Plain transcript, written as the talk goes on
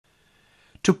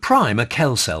To prime a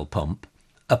Hydra-Cell pump,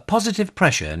 a positive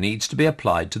pressure needs to be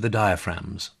applied to the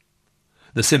diaphragms.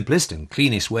 The simplest and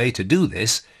cleanest way to do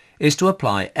this is to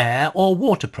apply air or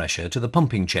water pressure to the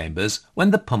pumping chambers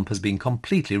when the pump has been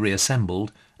completely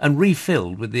reassembled and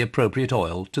refilled with the appropriate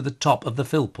oil to the top of the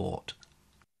fill port.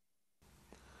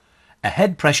 A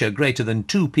head pressure greater than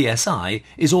 2 psi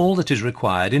is all that is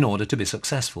required in order to be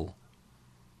successful.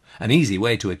 An easy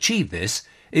way to achieve this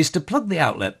is to plug the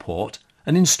outlet port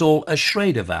and install a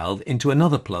Schrader valve into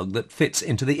another plug that fits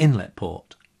into the inlet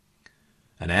port.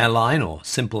 An airline or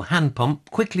simple hand pump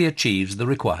quickly achieves the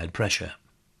required pressure.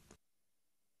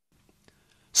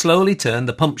 Slowly turn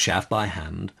the pump shaft by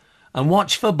hand and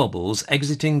watch for bubbles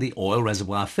exiting the oil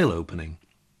reservoir fill opening.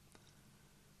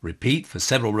 Repeat for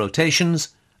several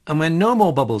rotations, and when no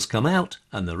more bubbles come out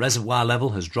and the reservoir level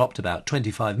has dropped about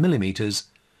 25 mm,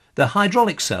 the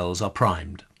hydraulic cells are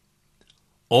primed.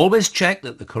 Always check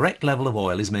that the correct level of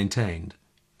oil is maintained.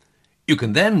 You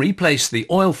can then replace the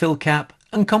oil fill cap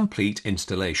and complete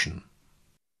installation.